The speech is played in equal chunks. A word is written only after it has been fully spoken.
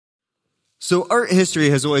So art history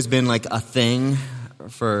has always been like a thing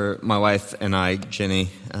for my wife and I, Jenny.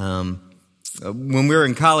 When we were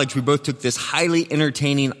in college, we both took this highly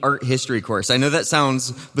entertaining art history course. I know that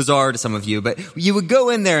sounds bizarre to some of you, but you would go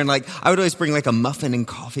in there and I would always bring like a muffin and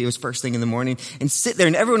coffee. It was first thing in the morning and sit there,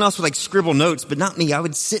 and everyone else would like scribble notes, but not me. I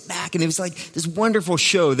would sit back, and it was like this wonderful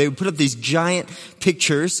show. They would put up these giant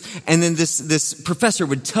pictures, and then this professor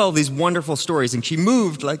would tell these wonderful stories, and she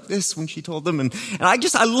moved like this when she told them. And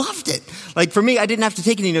I loved it. Like for me, I didn't have to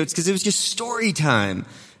take any notes because it was just story time.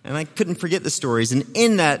 And I couldn't forget the stories. And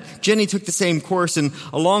in that, Jenny took the same course. And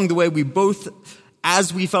along the way, we both,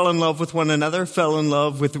 as we fell in love with one another, fell in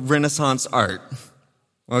love with Renaissance art.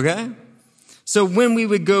 Okay? So when we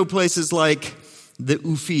would go places like the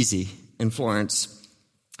Uffizi in Florence,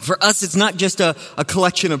 for us, it's not just a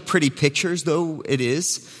collection of pretty pictures, though it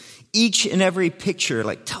is. Each and every picture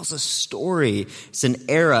tells a story. It's an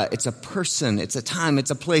era, it's a person, it's a time,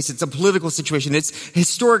 it's a place, it's a political situation, it's a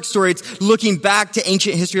historic story, it's looking back to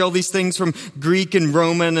ancient history, all these things from Greek and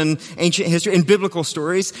Roman and ancient history and biblical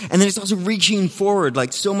stories. And then it's also reaching forward,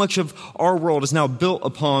 so much of our world is now built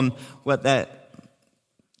upon what that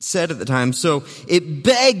said at the time. So it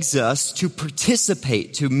begs us to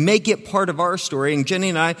participate, to make it part of our story. And Jenny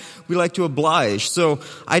and I, we like to oblige. So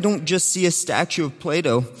I don't just see a statue of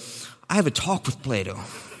Plato. I have a talk with Plato.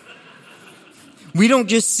 We don't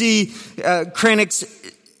just see Kranek's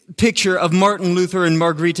picture of Martin Luther and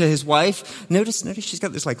Margarita, his wife. Notice she's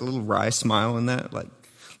got this little wry smile in that, like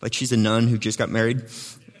she's a nun who just got married.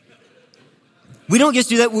 We don't just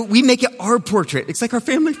do that. We make it our portrait. It's like our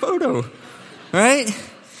family photo, right?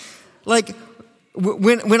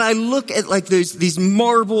 When I look at these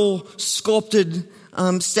marble sculpted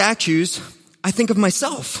statues, I think of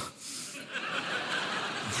myself.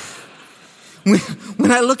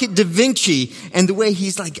 When I look at Da Vinci and the way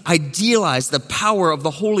he's idealized the power of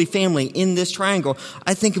the Holy Family in this triangle,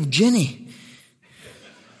 I think of Jenny.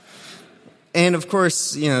 And of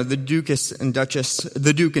course, the Duke and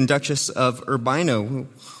Duchess of Urbino.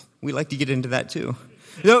 We like to get into that too.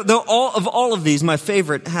 Though all of these, my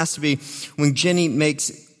favorite has to be when Jenny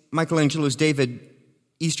makes Michelangelo's David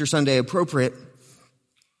Easter Sunday appropriate.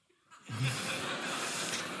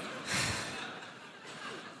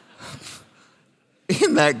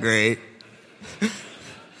 Isn't that great?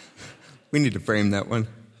 We need to frame that one.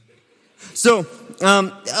 So,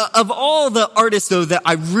 of all the artists, though, that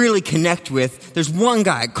I really connect with, there's one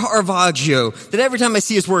guy, Caravaggio, that every time I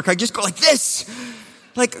see his work, I just go like this.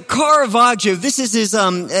 Caravaggio, this is his,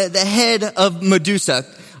 the head of Medusa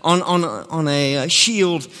on a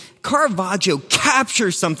shield. Caravaggio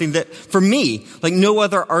captures something that, for me, no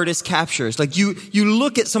other artist captures. You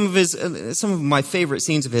look at some of my favorite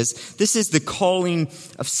scenes of his. This is the calling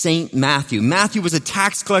of Saint Matthew. Matthew was a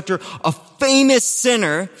tax collector, a famous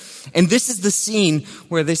sinner, and this is the scene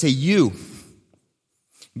where they say,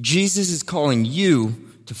 Jesus is calling you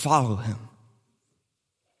to follow him.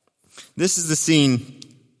 This is the scene,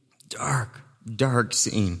 dark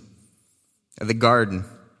scene of the garden,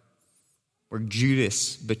 where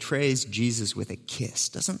Judas betrays Jesus with a kiss.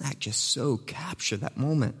 Doesn't that just so capture that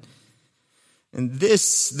moment? And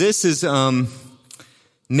this is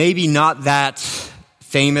maybe not that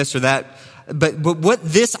famous or that, but what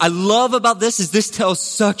I love about this is this tells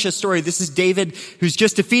such a story. This is David who's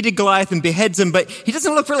just defeated Goliath and beheads him, but he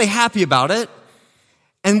doesn't look really happy about it.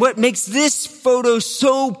 And what makes this photo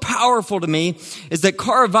so powerful to me is that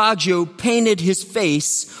Caravaggio painted his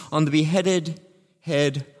face on the beheaded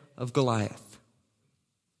head of Goliath.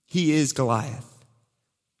 He is Goliath.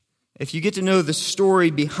 If you get to know the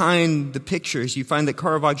story behind the pictures, you find that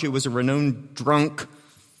Caravaggio was a renowned drunk,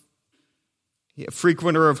 a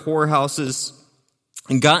frequenter of whorehouses,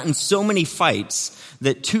 and got in so many fights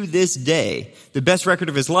that to this day, the best record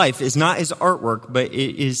of his life is not his artwork, but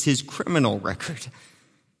it is his criminal record.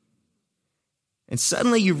 And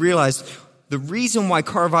suddenly you realize the reason why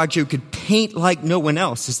Caravaggio could paint like no one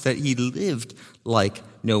else is that he lived like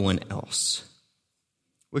no one else.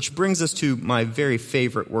 Which brings us to my very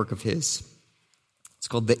favorite work of his. It's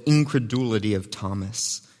called The Incredulity of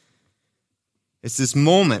Thomas. It's this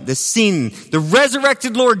moment, this scene. The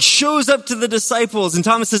resurrected Lord shows up to the disciples, and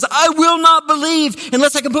Thomas says, I will not believe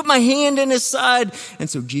unless I can put my hand in his side. And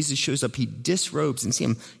so Jesus shows up, he disrobes, and see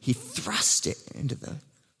him, he thrusts it into the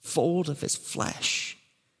fold of his flesh.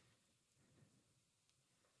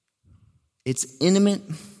 It's intimate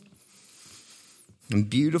and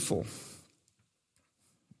beautiful.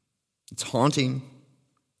 It's haunting,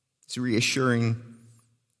 it's reassuring,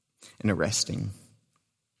 and arresting.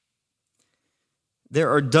 There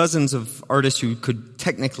are dozens of artists who could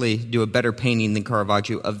technically do a better painting than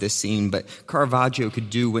Caravaggio of this scene, but Caravaggio could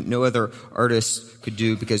do what no other artist could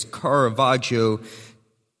do because Caravaggio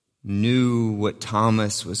knew what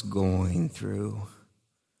Thomas was going through.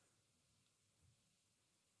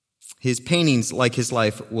 His paintings, like his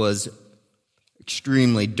life, was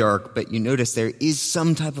extremely dark, but you notice there is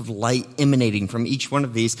some type of light emanating from each one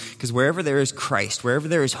of these, because wherever there is Christ, wherever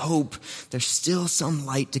there is hope, there's still some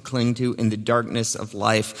light to cling to in the darkness of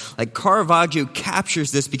life. Like Caravaggio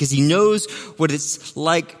captures this because he knows what it's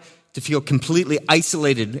like to feel completely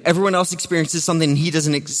isolated. Everyone else experiences something and he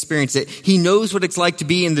doesn't experience it. He knows what it's like to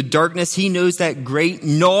be in the darkness. He knows that great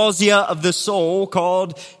nausea of the soul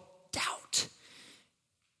called doubt.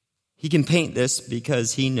 He can paint this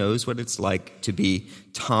because he knows what it's like to be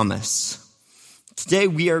Thomas. Today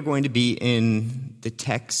we are going to be in the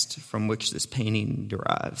text from which this painting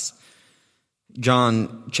derives.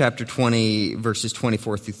 John chapter 20, verses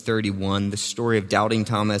 24 through 31, the story of doubting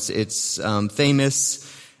Thomas. It's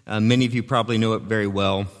famous. Many of you probably know it very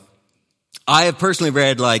well. I have personally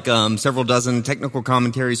read several dozen technical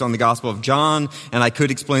commentaries on the Gospel of John, and I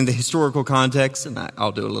could explain the historical context, and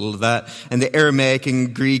I'll do a little of that, and the Aramaic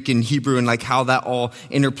and Greek and Hebrew and how that all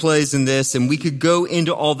interplays in this, and we could go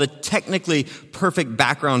into all the technically perfect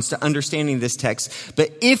backgrounds to understanding this text.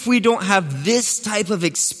 But if we don't have this type of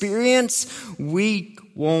experience, we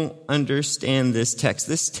won't understand this text.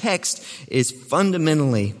 This text is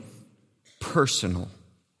fundamentally personal.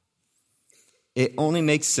 It only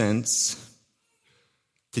makes sense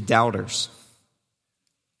to doubters,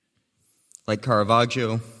 like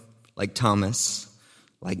Caravaggio, like Thomas,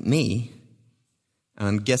 like me, and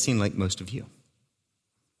I'm guessing like most of you.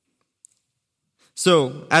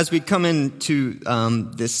 So, as we come into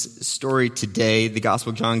this story today, the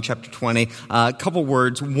Gospel of John, chapter 20, a couple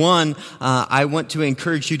words. One, I want to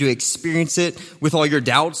encourage you to experience it with all your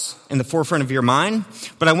doubts in the forefront of your mind.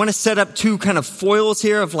 But I want to set up two kind of foils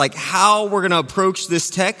here of how we're going to approach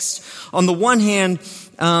this text. On the one hand,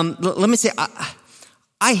 let me say,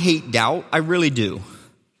 I hate doubt. I really do.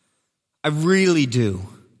 I really do.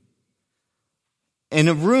 In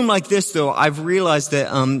a room like this, though, I've realized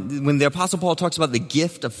that when the Apostle Paul talks about the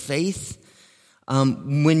gift of faith,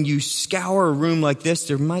 when you scour a room like this,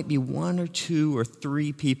 there might be one or two or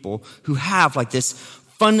three people who have this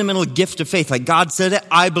fundamental gift of faith. God said it,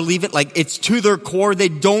 I believe it, it's to their core. They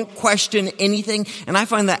don't question anything. And I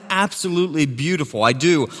find that absolutely beautiful. I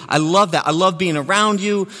do. I love that. I love being around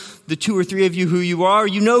you, the two or three of you who you are.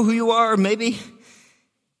 You know who you are, maybe.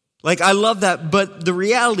 I love that, but the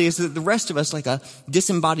reality is that the rest of us, a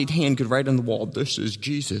disembodied hand could write on the wall, this is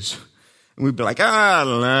Jesus. And we'd be like, I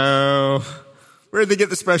don't know. Where'd they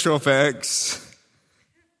get the special effects?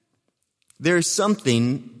 There's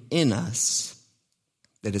something in us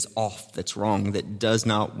that is off, that's wrong, that does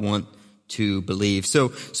not want to believe.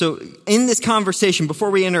 So in this conversation,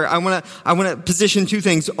 before we enter, I want to position two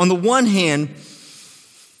things. On the one hand,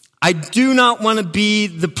 I do not want to be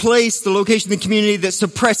the place, the location, the community that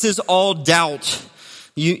suppresses all doubt.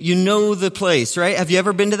 You know the place, right? Have you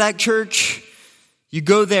ever been to that church? You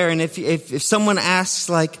go there, and if someone asks,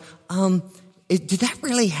 did that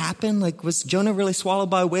really happen? Was Jonah really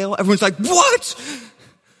swallowed by a whale? Everyone's like, what?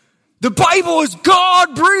 The Bible is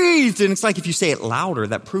God-breathed. And it's if you say it louder,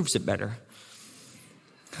 that proves it better.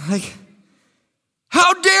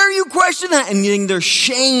 How dare you question that? And then they're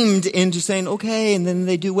shamed into saying, okay, and then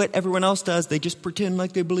they do what everyone else does. They just pretend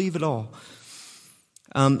like they believe it all.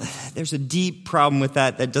 There's a deep problem with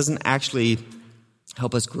that doesn't actually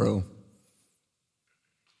help us grow.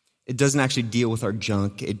 It doesn't actually deal with our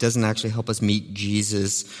junk. It doesn't actually help us meet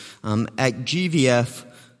Jesus. At GVF,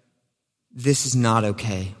 this is not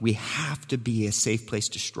okay. We have to be a safe place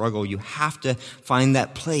to struggle. You have to find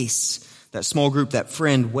that place, that small group, that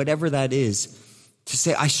friend, whatever that is, to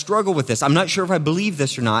say, I struggle with this. I'm not sure if I believe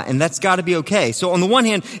this or not, and that's got to be okay. So on the one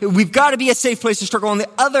hand, we've got to be a safe place to struggle. On the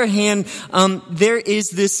other hand, there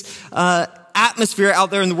is this atmosphere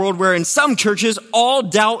out there in the world where in some churches, all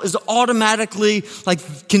doubt is automatically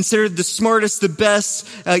considered the smartest, the best,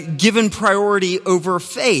 given priority over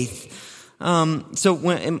faith. So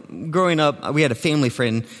when growing up, we had a family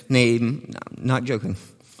friend named, not joking,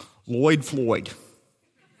 Lloyd Floyd.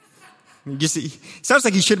 You see, sounds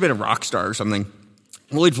like he should have been a rock star or something.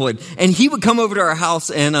 Lloyd Floyd. And he would come over to our house,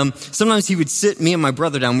 and sometimes he would sit me and my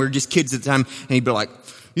brother down. We were just kids at the time, and he'd be like,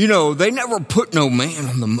 they never put no man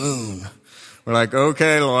on the moon. We're like,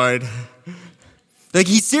 okay, Lloyd.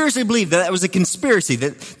 He seriously believed that was a conspiracy,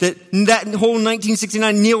 that whole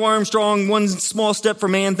 1969 Neil Armstrong, one small step for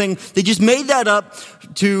man thing, they just made that up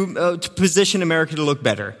to position America to look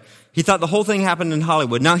better. He thought the whole thing happened in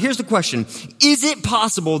Hollywood. Now, here's the question. Is it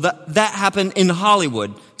possible that that happened in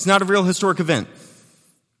Hollywood? It's not a real historic event.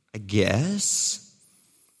 I guess.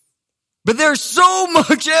 But there's so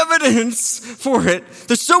much evidence for it.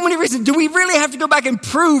 There's so many reasons. Do we really have to go back and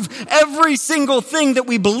prove every single thing that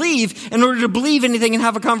we believe in order to believe anything and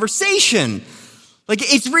have a conversation? Like,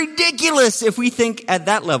 it's ridiculous if we think at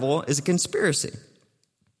that level is a conspiracy.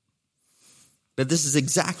 But this is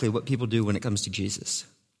exactly what people do when it comes to Jesus.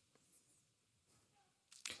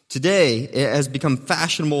 Today, it has become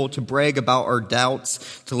fashionable to brag about our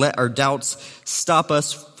doubts, to let our doubts stop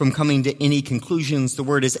us from coming to any conclusions. The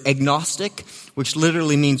word is agnostic, which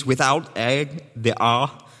literally means without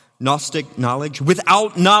gnostic knowledge,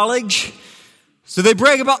 without knowledge. So they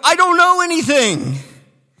brag about, I don't know anything.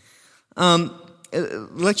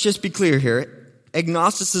 Let's just be clear here.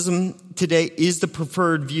 Agnosticism today is the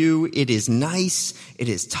preferred view. It is nice. It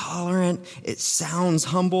is tolerant. It sounds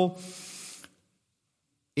humble.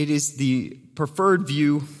 It is the preferred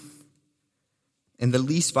view and the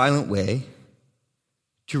least violent way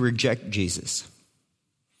to reject Jesus.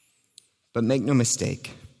 But make no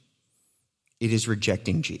mistake, it is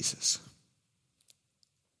rejecting Jesus.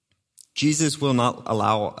 Jesus will not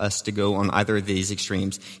allow us to go on either of these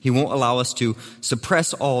extremes. He won't allow us to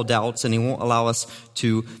suppress all doubts, and he won't allow us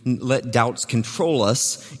to let doubts control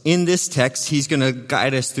us. In this text, he's going to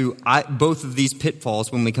guide us through both of these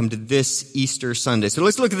pitfalls when we come to this Easter Sunday. So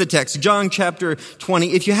let's look at the text. John chapter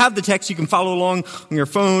 20. If you have the text, you can follow along on your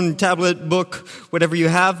phone, tablet, book, whatever you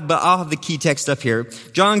have, but I'll have the key text up here.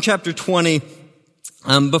 John chapter 20.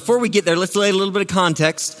 Before we get there, let's lay a little bit of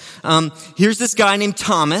context. Here's this guy named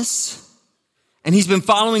Thomas. And he's been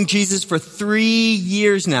following Jesus for 3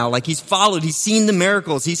 years now. Like, he's seen the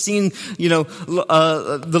miracles. He's seen,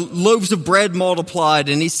 the loaves of bread multiplied,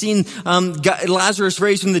 and he's seen, Lazarus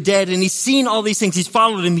raised from the dead, and he's seen all these things. He's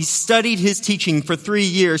followed him. He's studied his teaching for 3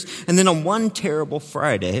 years. And then on one terrible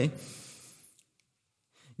Friday,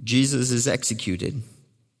 Jesus is executed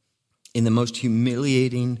in the most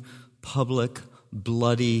humiliating, public,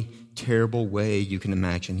 bloody, terrible way you can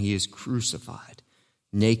imagine. He is crucified,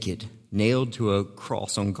 naked, nailed to a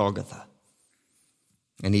cross on Golgotha.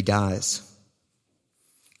 And he dies.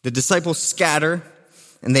 The disciples scatter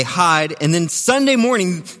and they hide. And then Sunday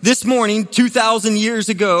morning, this morning, 2,000 years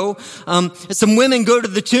ago, some women go to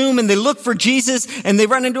the tomb and they look for Jesus and they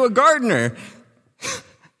run into a gardener.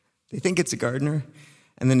 They think it's a gardener.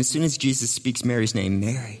 And then as soon as Jesus speaks Mary's name,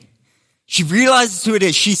 Mary, she realizes who it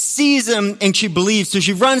is. She sees him and she believes. So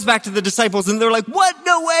she runs back to the disciples and they're like, what?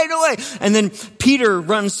 No way, no way. And then Peter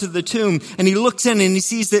runs to the tomb and he looks in and he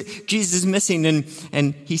sees that Jesus is missing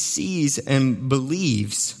and he sees and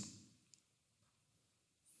believes.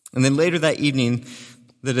 And then later that evening,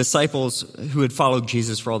 the disciples who had followed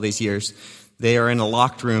Jesus for all these years, they are in a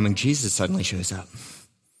locked room and Jesus suddenly shows up.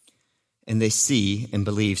 And they see and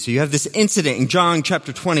believe. So you have this incident in John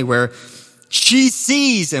chapter 20 where she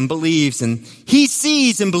sees and believes, and he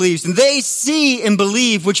sees and believes, and they see and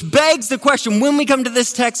believe, which begs the question, when we come to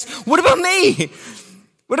this text, what about me?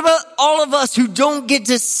 What about all of us who don't get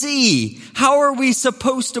to see? How are we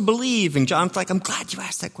supposed to believe? And John's like, I'm glad you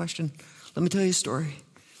asked that question. Let me tell you a story.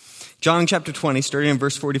 John chapter 20, starting in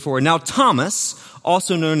verse 44. Now Thomas,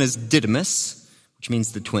 also known as Didymus, which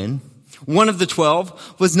means the twin, one of the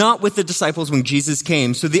 12, was not with the disciples when Jesus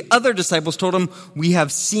came. So the other disciples told him, we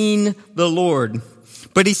have seen the Lord.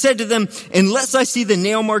 But he said to them, unless I see the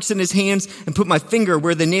nail marks in his hands and put my finger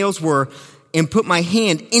where the nails were and put my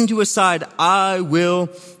hand into his side, I will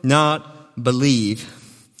not believe.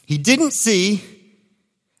 He didn't see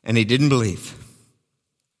and he didn't believe.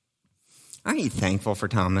 Aren't you thankful for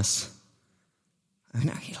Thomas? I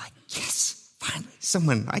know, you're like, yes, finally,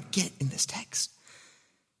 someone I get in this text.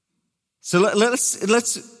 So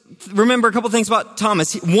let's remember a couple things about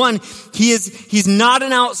Thomas. One, he's not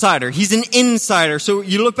an outsider. He's an insider. So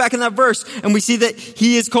you look back in that verse and we see that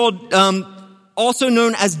he is called, also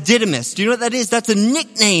known as Didymus. Do you know what that is? That's a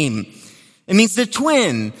nickname. It means the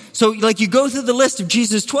twin. So like you go through the list of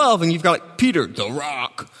Jesus 12 and you've got like Peter, the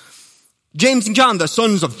rock, James and John, the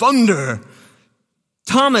sons of thunder,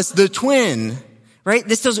 Thomas, the twin. Right?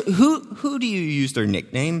 This does, who do you use their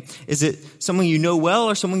nickname? Is it someone you know well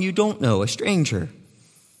or someone you don't know, a stranger?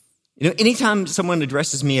 You know, anytime someone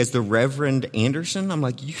addresses me as the Reverend Anderson, I'm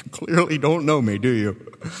like, you clearly don't know me, do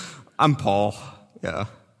you? I'm Paul. Yeah.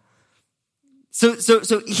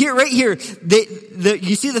 So here, right here,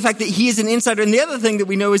 you see the fact that he is an insider. And the other thing that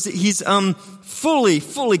we know is that he's,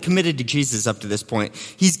 fully committed to Jesus up to this point.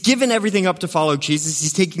 He's given everything up to follow Jesus.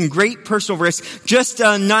 He's taking great personal risks. Just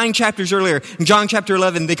 9 chapters earlier, in John chapter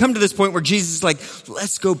 11, they come to this point where Jesus is like,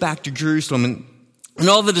 let's go back to Jerusalem. And And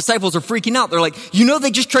all the disciples are freaking out. They're like,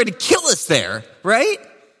 they just tried to kill us there, right?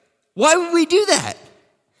 Why would we do that?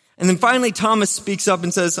 And then finally Thomas speaks up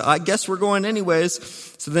and says, I guess we're going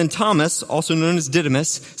anyways. So then Thomas, also known as Didymus,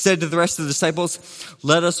 said to the rest of the disciples,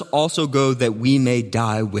 let us also go that we may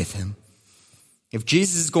die with him. If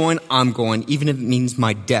Jesus is going, I'm going, even if it means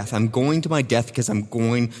my death. I'm going to my death because I'm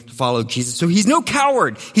going to follow Jesus. So he's no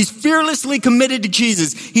coward. He's fearlessly committed to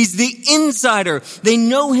Jesus. He's the insider. They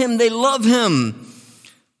know him. They love him.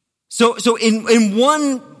 So in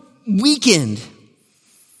one weekend,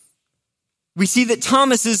 we see that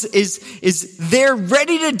Thomas is there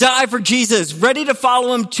ready to die for Jesus, ready to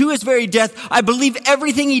follow him to his very death. I believe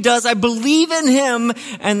everything he does. I believe in him.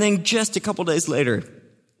 And then just a couple days later,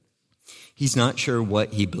 he's not sure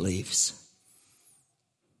what he believes.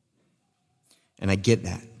 And I get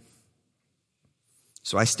that.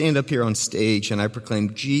 So I stand up here on stage and I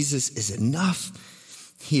proclaim Jesus is enough.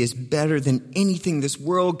 He is better than anything this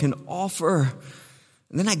world can offer.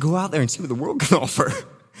 And then I go out there and see what the world can offer.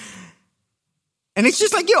 And it's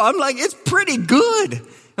just like, I'm like, it's pretty good.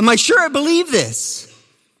 Am I sure I believe this?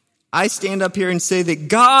 I stand up here and say that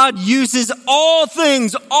God uses all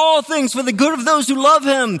things for the good of those who love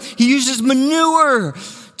him. He uses manure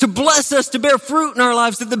to bless us, to bear fruit in our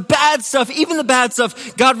lives, that the bad stuff, even the bad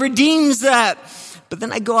stuff, God redeems that. But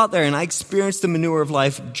then I go out there and I experience the manure of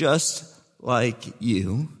life just like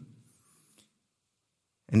you.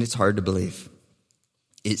 And it's hard to believe.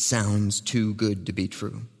 It sounds too good to be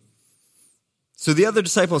true. So the other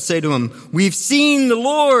disciples say to him, we've seen the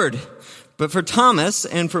Lord. But for Thomas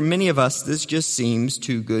and for many of us, this just seems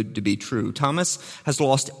too good to be true. Thomas has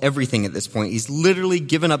lost everything at this point. He's literally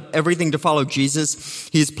given up everything to follow Jesus.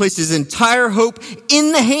 He has placed his entire hope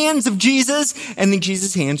in the hands of Jesus, and then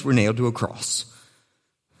Jesus' hands were nailed to a cross.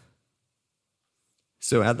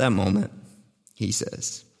 So at that moment, he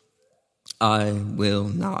says, I will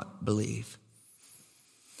not believe.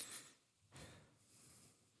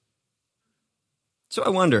 So I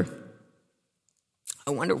wonder,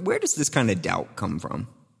 where does this kind of doubt come from?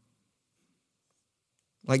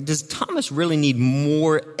 Like, does Thomas really need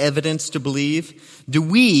more evidence to believe? Do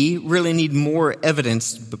we really need more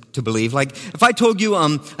evidence to believe? Like, if I told you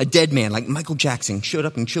a dead man, like Michael Jackson, showed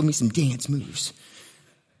up and showed me some dance moves,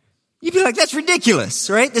 you'd be like, that's ridiculous,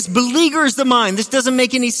 right? This beleaguers the mind. This doesn't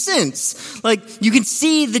make any sense. Like, you can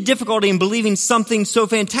see the difficulty in believing something so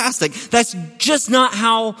fantastic. That's just not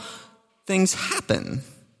how things happen.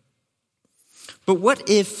 But what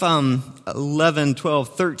if 11,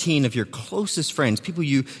 12, 13 of your closest friends, people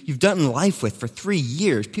you've done life with for 3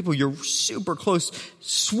 years, people you're super close,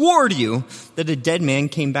 swore to you that a dead man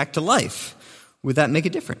came back to life? Would that make a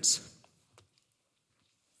difference?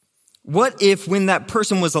 What if when that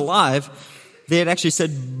person was alive, they had actually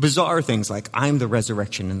said bizarre things like, I am the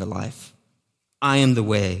resurrection and the life. I am the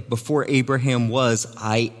way. Before Abraham was,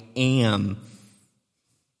 I am.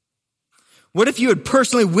 What if you had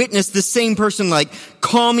personally witnessed the same person like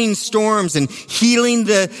calming storms and healing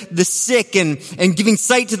the sick and giving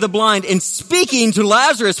sight to the blind and speaking to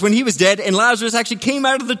Lazarus when he was dead and Lazarus actually came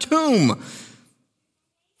out of the tomb?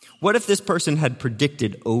 What if this person had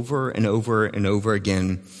predicted over and over and over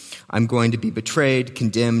again, I'm going to be betrayed,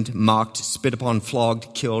 condemned, mocked, spit upon,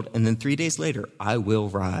 flogged, killed, and then 3 days later, I will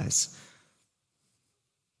rise?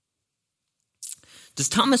 Does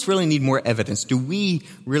Thomas really need more evidence? Do we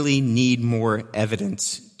really need more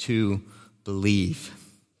evidence to believe?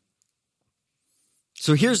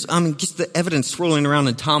 So here's just the evidence swirling around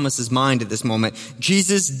in Thomas's mind at this moment.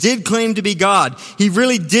 Jesus did claim to be God. He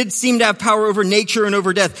really did seem to have power over nature and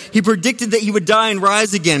over death. He predicted that he would die and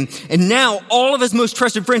rise again. And now all of his most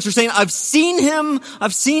trusted friends are saying, I've seen him,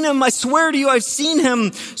 I swear to you, I've seen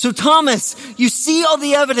him. So Thomas, you see all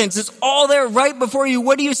the evidence. It's all there right before you.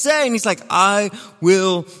 What do you say? And he's like, I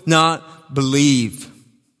will not believe.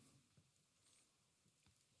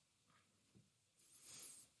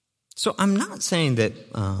 So I'm not saying that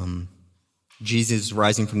Jesus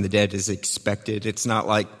rising from the dead is expected. It's not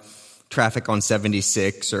like traffic on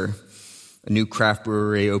 76 or a new craft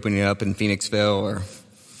brewery opening up in Phoenixville or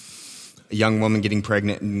a young woman getting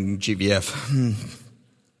pregnant in GVF.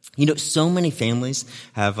 You know, so many families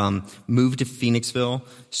have moved to Phoenixville,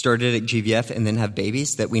 started at GVF, and then have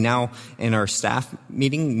babies that we now, in our staff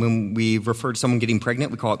meeting, when we refer to someone getting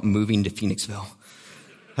pregnant, we call it moving to Phoenixville.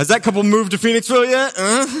 Has that couple moved to Phoenixville yet?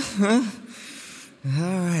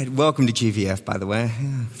 All right. Welcome to GVF, by the way.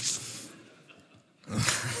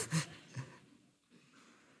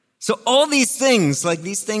 So all these things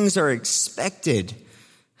are expected.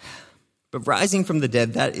 But rising from the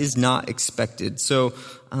dead, that is not expected. So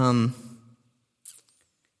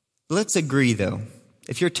let's agree, though.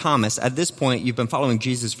 If you're Thomas, at this point, you've been following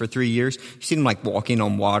Jesus for 3 years. You've seen him like walking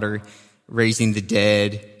on water, raising the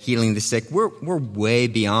dead, healing the sick. We're way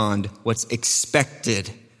beyond what's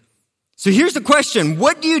expected. So here's the question.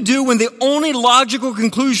 What do you do when the only logical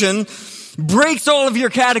conclusion breaks all of your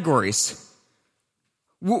categories?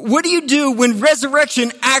 What do you do when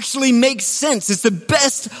resurrection actually makes sense? It's the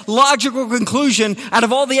best logical conclusion out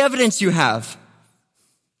of all the evidence you have.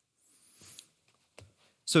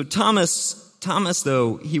 So Thomas,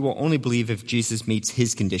 though, he will only believe if Jesus meets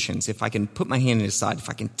his conditions. If I can put my hand in his side, if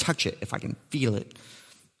I can touch it, if I can feel it.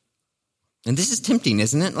 And this is tempting,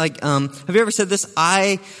 isn't it? Like, have you ever said this?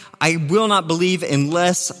 I will not believe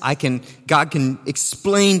unless God can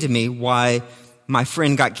explain to me why my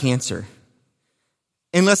friend got cancer.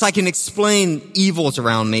 Unless I can explain evils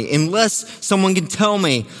around me. Unless someone can tell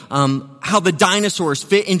me, how the dinosaurs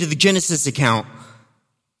fit into the Genesis account.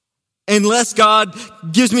 Unless God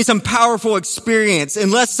gives me some powerful experience.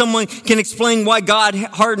 Unless someone can explain why God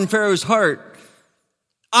hardened Pharaoh's heart.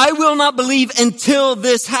 I will not believe until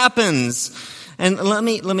this happens. And let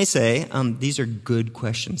me say, these are good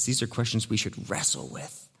questions. These are questions we should wrestle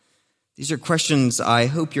with. These are questions I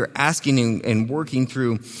hope you're asking and working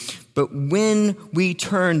through. But when we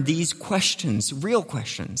turn these questions, real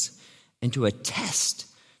questions, into a test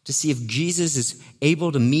to see if Jesus is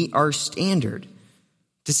able to meet our standard,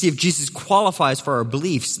 to see if Jesus qualifies for our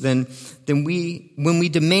beliefs, then when we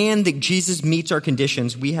demand that Jesus meets our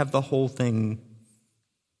conditions, we have the whole thing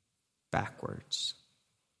backwards.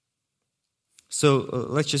 So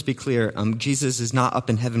let's just be clear. Jesus is not up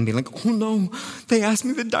in heaven being like, oh no, they asked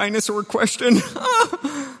me the dinosaur question.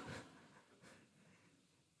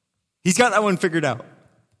 He's got that one figured out.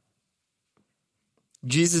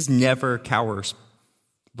 Jesus never cowers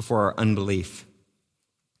before our unbelief.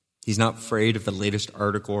 He's not afraid of the latest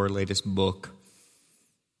article or latest book,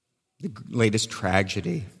 the latest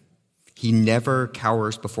tragedy. He never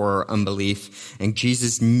cowers before our unbelief, and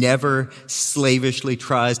Jesus never slavishly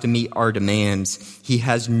tries to meet our demands. He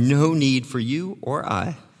has no need for you or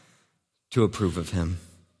I to approve of him.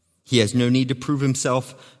 He has no need to prove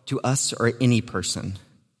himself to us or any person.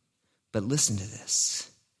 But listen to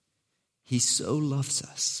this. He so loves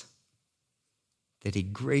us that he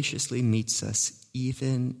graciously meets us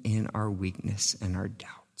even in our weakness and our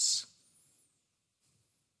doubts.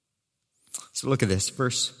 So look at this,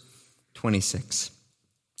 verse 26.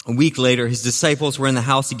 A week later, his disciples were in the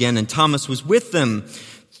house again, and Thomas was with them.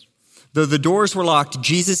 Though the doors were locked,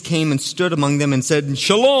 Jesus came and stood among them and said,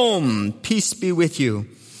 Shalom, peace be with you.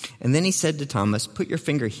 And then he said to Thomas, put your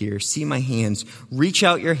finger here, see my hands, reach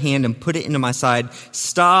out your hand and put it into my side.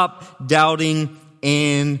 Stop doubting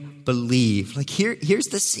and believe. Like here's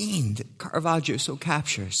the scene that Caravaggio so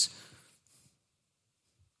captures.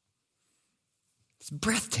 It's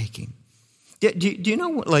breathtaking. Do you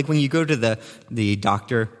know, like when you go to the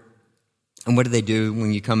doctor, and what do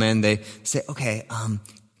when you come in? They say, okay,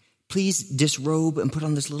 please disrobe and put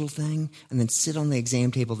on this little thing and then sit on the exam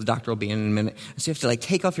table. The doctor will be in a minute. So you have to like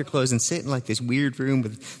take off your clothes and sit in like this weird room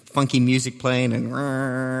with funky music playing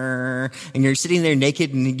and you're sitting there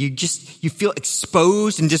naked and you feel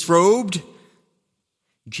exposed and disrobed.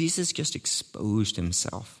 Jesus just exposed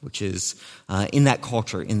himself, which is, in that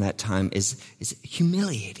culture, in that time is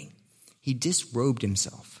humiliating. He disrobed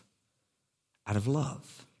himself out of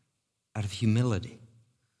love, out of humility.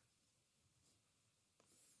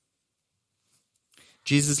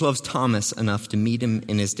 Jesus loves Thomas enough to meet him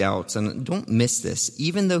in his doubts. And don't miss this.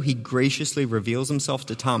 Even though he graciously reveals himself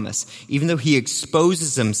to Thomas, even though he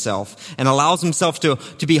exposes himself and allows himself to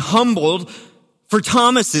be humbled for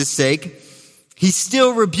Thomas's sake, he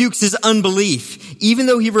still rebukes his unbelief. Even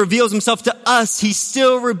though he reveals himself to us, he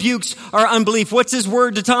still rebukes our unbelief. What's his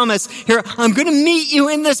word to Thomas? Here, I'm going to meet you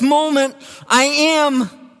in this moment. I am.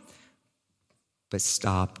 But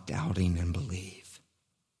stop doubting and believe.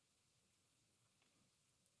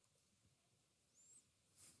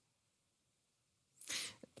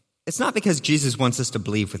 It's not because Jesus wants us to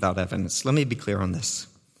believe without evidence. Let me be clear on this.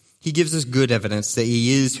 He gives us good evidence that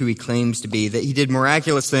he is who he claims to be, that he did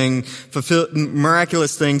miraculous things.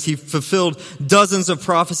 He fulfilled dozens of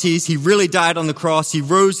prophecies. He really died on the cross. He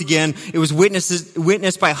rose again. It was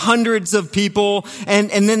witnessed by hundreds of people.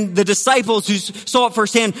 And then the disciples who saw it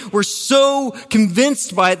firsthand were so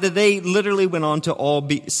convinced by it that they literally went on to all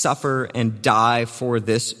suffer and die for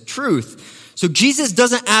this truth. So Jesus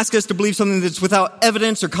doesn't ask us to believe something that's without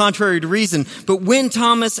evidence or contrary to reason. But when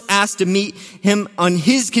Thomas asked to meet him on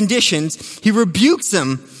his conditions, he rebukes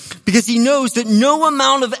him because he knows that no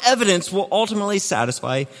amount of evidence will ultimately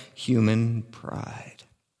satisfy human pride.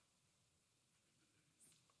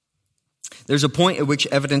 There's a point at which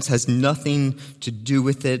evidence has nothing to do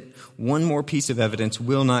with it. One more piece of evidence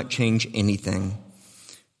will not change anything.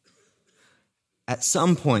 At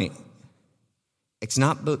some point, it's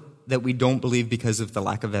not that we don't believe because of the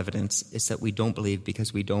lack of evidence. It's that we don't believe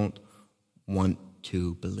because we don't want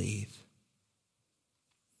to believe.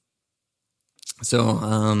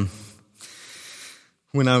 So,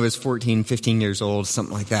 when I was 14, 15 years old,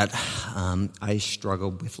 something like that, I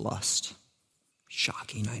struggled with lust.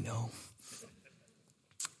 Shocking, I know.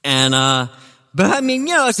 And, but I mean,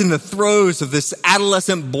 I was in the throes of this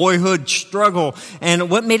adolescent boyhood struggle. And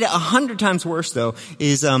what made it 100 times worse, though,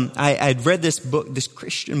 is I'd read this book, this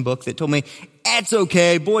Christian book that told me, it's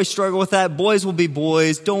okay, boys struggle with that, boys will be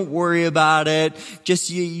boys, don't worry about it, just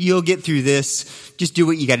you'll get through this, just do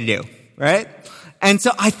what you gotta do, right? And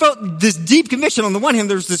so I felt this deep conviction. On the one hand,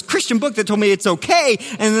 there's this Christian book that told me it's okay.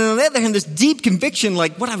 And then on the other hand, this deep conviction,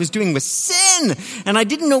 like what I was doing was sin. And I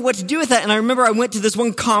didn't know what to do with that. And I remember I went to this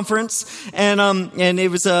one conference and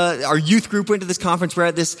it was, our youth group went to this conference. We're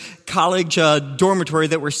at this college, dormitory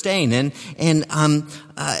that we're staying in. And, I'm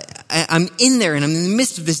in there and I'm in the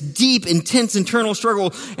midst of this deep, intense internal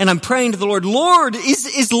struggle. And I'm praying to the Lord, Lord,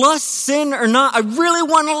 is lust sin or not? I really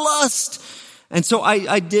want to lust. And so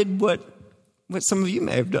I did what some of you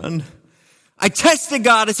may have done. I tested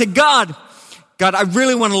God. I said, God, I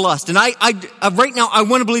really want to lust. And I right now, I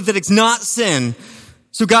want to believe that it's not sin.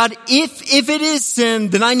 So God, if it is sin,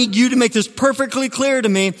 then I need you to make this perfectly clear to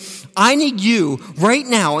me. I need you right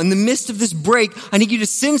now in the midst of this break. I need you to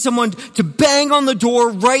send someone to bang on the door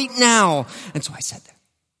right now. And so I said that.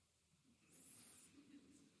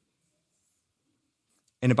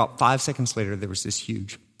 And about 5 seconds later, there was this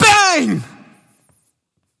huge bang.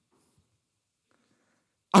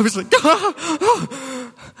 I was like,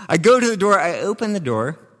 I go to the door, I open the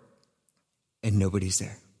door, and nobody's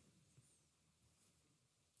there.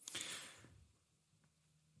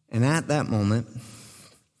 And at that moment,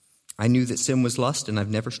 I knew that sin was lust, and I've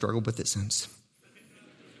never struggled with it since.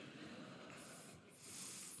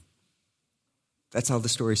 That's how the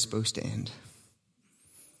story's supposed to end.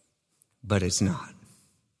 But it's not.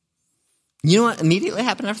 You know what immediately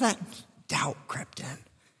happened after that? Doubt crept in.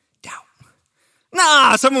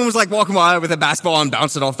 Nah, someone was like walking by with a basketball and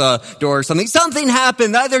bounced it off the door or something. Something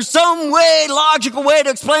happened. There's some logical way to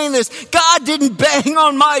explain this. God didn't bang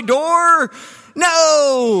on my door.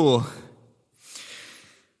 No.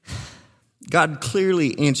 God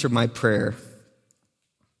clearly answered my prayer.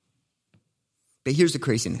 But here's the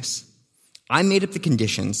craziness. I made up the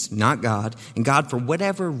conditions, not God. And God, for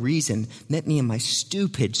whatever reason, met me in my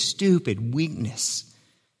stupid weakness.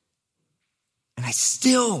 And I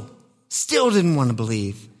still didn't want to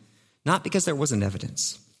believe. Not because there wasn't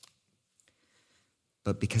evidence,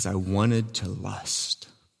 but because I wanted to lust.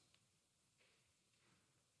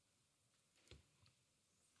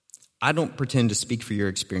 I don't pretend to speak for your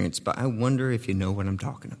experience, but I wonder if you know what I'm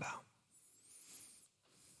talking about.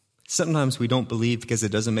 Sometimes we don't believe because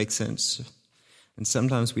it doesn't make sense. And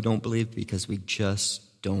sometimes we don't believe because we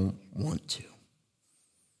just don't want to.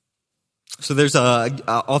 So there's an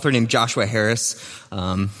author named Joshua Harris.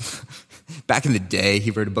 Back in the day, he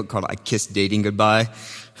wrote a book called I Kissed Dating Goodbye.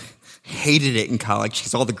 Hated it in college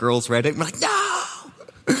because all the girls read it. And we're like, no!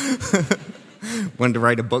 Wanted to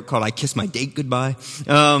write a book called I Kissed My Date Goodbye.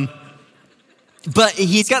 But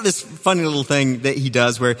he's got this funny little thing that he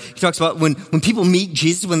does where he talks about when people meet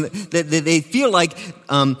Jesus, when they feel like,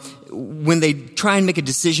 when they try and make a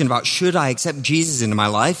decision about should I accept Jesus into my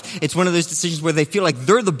life, it's one of those decisions where they feel like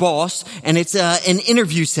they're the boss and it's an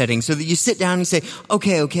interview setting so that you sit down and you say,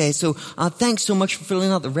 okay, so thanks so much for filling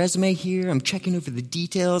out the resume here. I'm checking over the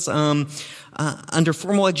details. Under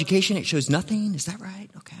formal education, it shows nothing. Is that right?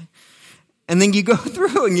 Okay. And then you go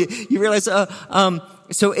through and you realize,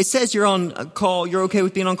 so it says you're on call, you're okay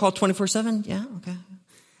with being on call 24/7? Yeah, okay.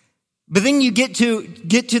 But then you get to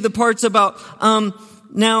the parts about,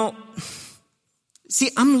 now, see,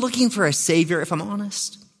 I'm looking for a savior, if I'm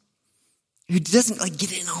honest, who doesn't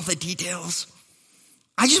get in all the details.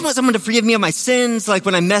 I just want someone to forgive me of my sins. Like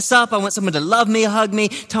when I mess up, I want someone to love me, hug me,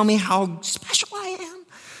 tell me how special I am.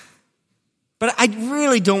 But I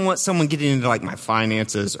really don't want someone getting into my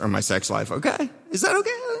finances or my sex life, okay? Is that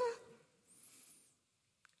okay?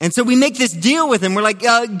 And so we make this deal with him. We're like,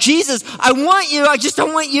 Jesus, I want you. I just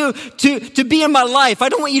don't want you to be in my life. I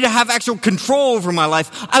don't want you to have actual control over my life.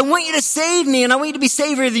 I want you to save me and I want you to be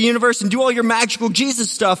savior of the universe and do all your magical Jesus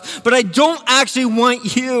stuff. But I don't actually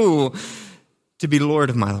want you to be Lord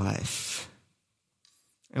of my life.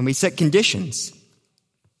 And we set conditions.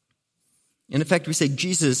 In effect, we say,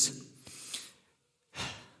 Jesus,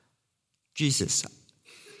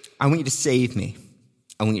 I want you to save me.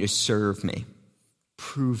 I want you to serve me.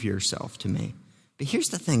 Prove yourself to me. But here's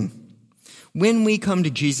the thing. When we come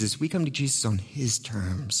to Jesus on his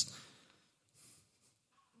terms.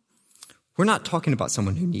 We're not talking about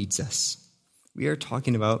someone who needs us. We are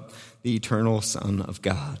talking about the eternal Son of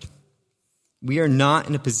God. We are not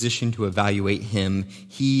in a position to evaluate him.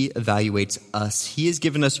 He evaluates us. He has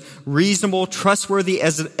given us reasonable, trustworthy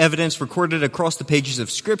evidence recorded across the pages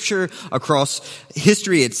of Scripture, across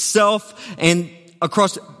history itself, and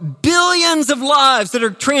across billions of lives that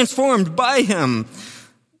are transformed by him.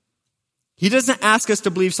 He doesn't ask us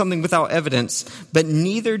to believe something without evidence, but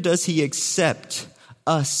neither does he accept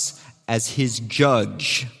us as his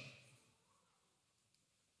judge.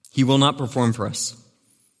 He will not perform for us.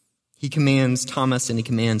 He commands Thomas and he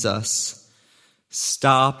commands us,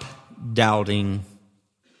 stop doubting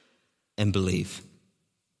and believe.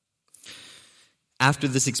 After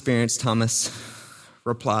this experience, Thomas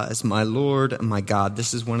replies, my Lord and my God.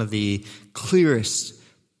 This is one of the clearest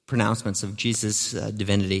pronouncements of Jesus'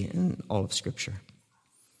 divinity in all of Scripture.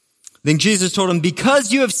 Then Jesus told him,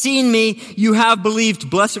 because you have seen me, you have believed.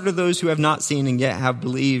 Blessed are those who have not seen and yet have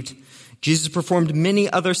believed. Jesus performed many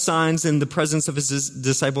other signs in the presence of his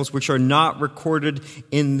disciples, which are not recorded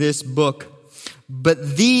in this book.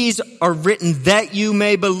 But these are written that you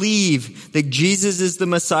may believe that Jesus is the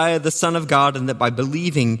Messiah, the Son of God, and that by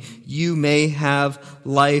believing you may have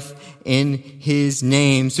life in his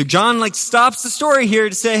name. So John stops the story here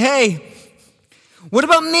to say, hey, what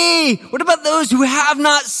about me? What about those who have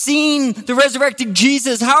not seen the resurrected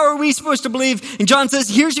Jesus? How are we supposed to believe? And John says,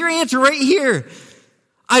 here's your answer right here.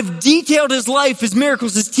 I've detailed his life, his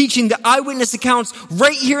miracles, his teaching, the eyewitness accounts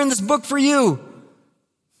right here in this book for you.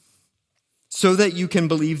 So that you can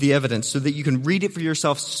believe the evidence, so that you can read it for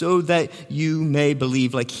yourself, so that you may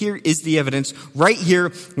believe. Here is the evidence right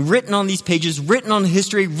here, written on these pages, written on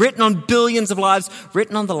history, written on billions of lives,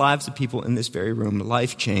 written on the lives of people in this very room.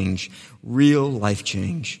 Life change, real life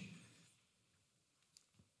change.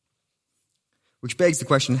 Which begs the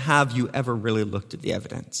question, have you ever really looked at the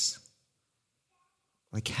evidence?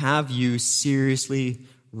 Have you seriously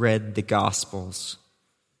read the Gospels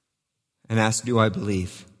and asked, do I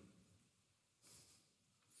believe?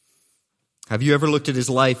 Have you ever looked at his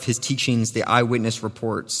life, his teachings, the eyewitness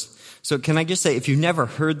reports? So can I just say, if you've never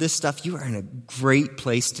heard this stuff, you are in a great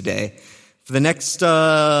place today. For the next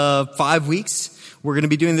 5 weeks, we're going to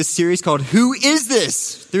be doing this series called Who Is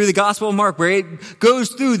This? Through the Gospel of Mark, where it goes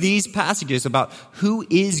through these passages about who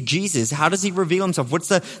is Jesus? How does he reveal himself? What's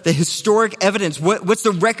the historic evidence? What's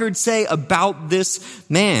the record say about this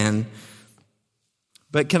man?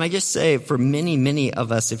 But can I just say, for many, many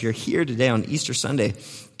of us, if you're here today on Easter Sunday,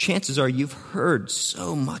 chances are you've heard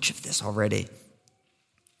so much of this already.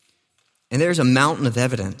 And there's a mountain of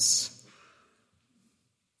evidence.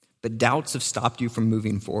 But doubts have stopped you from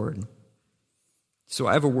moving forward. So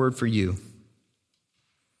I have a word for you.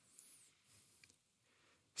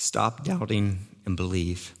 Stop doubting and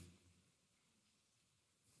believe.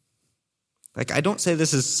 I don't say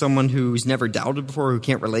this as someone who's never doubted before, who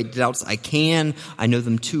can't relate to doubts. I can. I know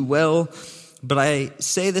them too well. But I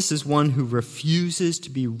say this as one who refuses to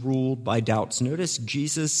be ruled by doubts. Notice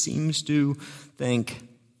Jesus seems to think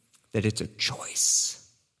that it's a choice.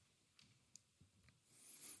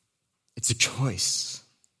 It's a choice.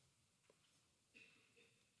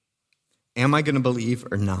 Am I going to believe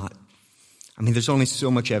or not? There's only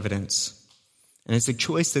so much evidence. And it's a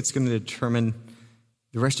choice that's going to determine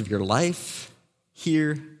the rest of your life,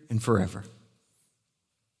 here and forever.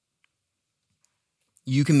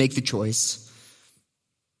 You can make the choice,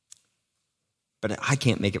 but I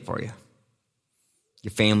can't make it for you.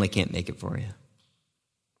 Your family can't make it for you.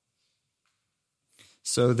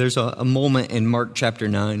 So there's a moment in Mark chapter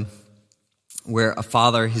 9 where a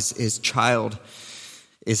father, his child,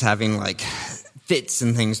 is having fits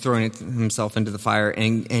and things, throwing himself into the fire,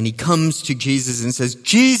 and he comes to Jesus and says,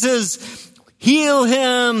 Jesus, heal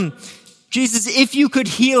him. Jesus, if you could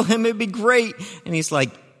heal him, it'd be great. And he's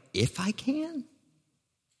like, if I can?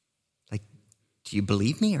 Do you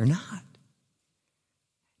believe me or not?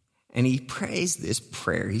 And he prays this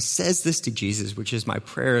prayer. He says this to Jesus, which is my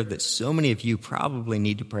prayer that so many of you probably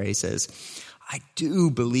need to pray. He says, I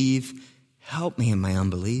do believe. Help me in my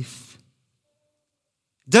unbelief.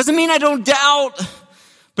 Doesn't mean I don't doubt,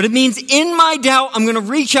 but it means in my doubt, I'm going to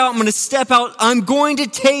reach out. I'm going to step out. I'm going to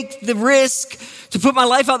take the risk to put my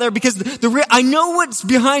life out there because I know what's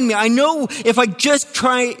behind me. I know if I just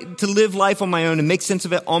try to live life on my own and make sense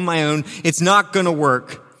of it on my own, it's not going to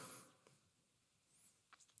work.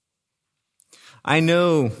 I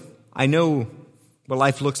know what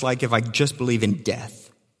life looks like if I just believe in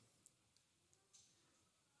death.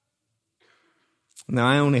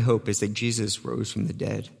 My only hope is that Jesus rose from the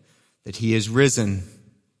dead, that he is risen.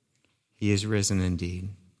 He is risen indeed.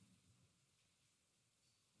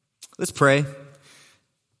 Let's pray.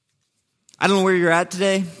 I don't know where you're at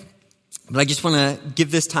today, but I just want to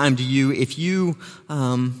give this time to you. If you've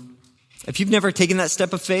never taken that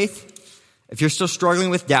step of faith, if you're still struggling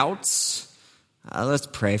with doubts, let's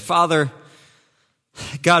pray. Father,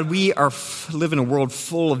 God, we live in a world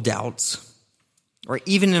full of doubts. Or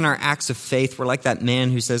even in our acts of faith, we're like that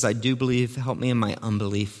man who says, I do believe, help me in my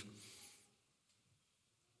unbelief.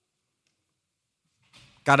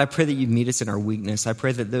 God, I pray that you meet us in our weakness. I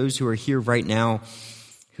pray that those who are here right now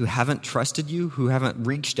who haven't trusted you, who haven't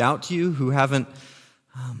reached out to you, who haven't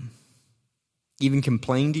even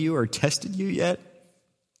complained to you or tested you yet,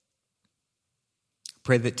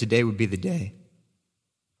 pray that today would be the day.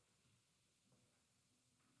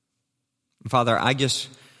 Father, I just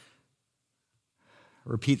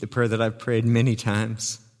repeat the prayer that I've prayed many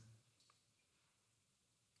times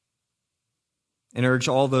and urge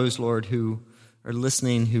all those, Lord, who are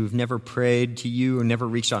listening, who've never prayed to you or never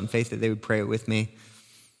reached out in faith, that they would pray it with me.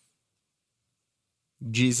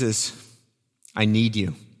 Jesus, I need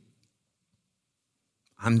you.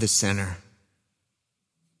 I'm the sinner.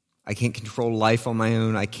 I can't control life on my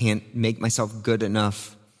own. I can't make myself good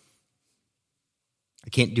enough. I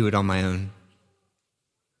can't do it on my own.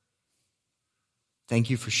 Thank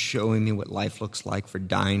you for showing me what life looks like, for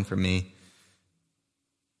dying for me.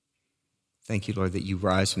 Thank you, Lord, that you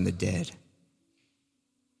rise from the dead.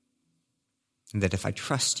 And that if I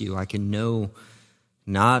trust you, I can know,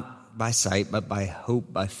 not by sight, but by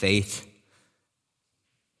hope, by faith,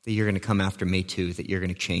 that you're going to come after me too, that you're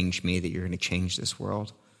going to change me, that you're going to change this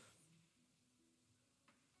world.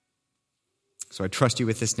 So I trust you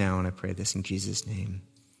with this now, and I pray this in Jesus' name.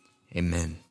 Amen.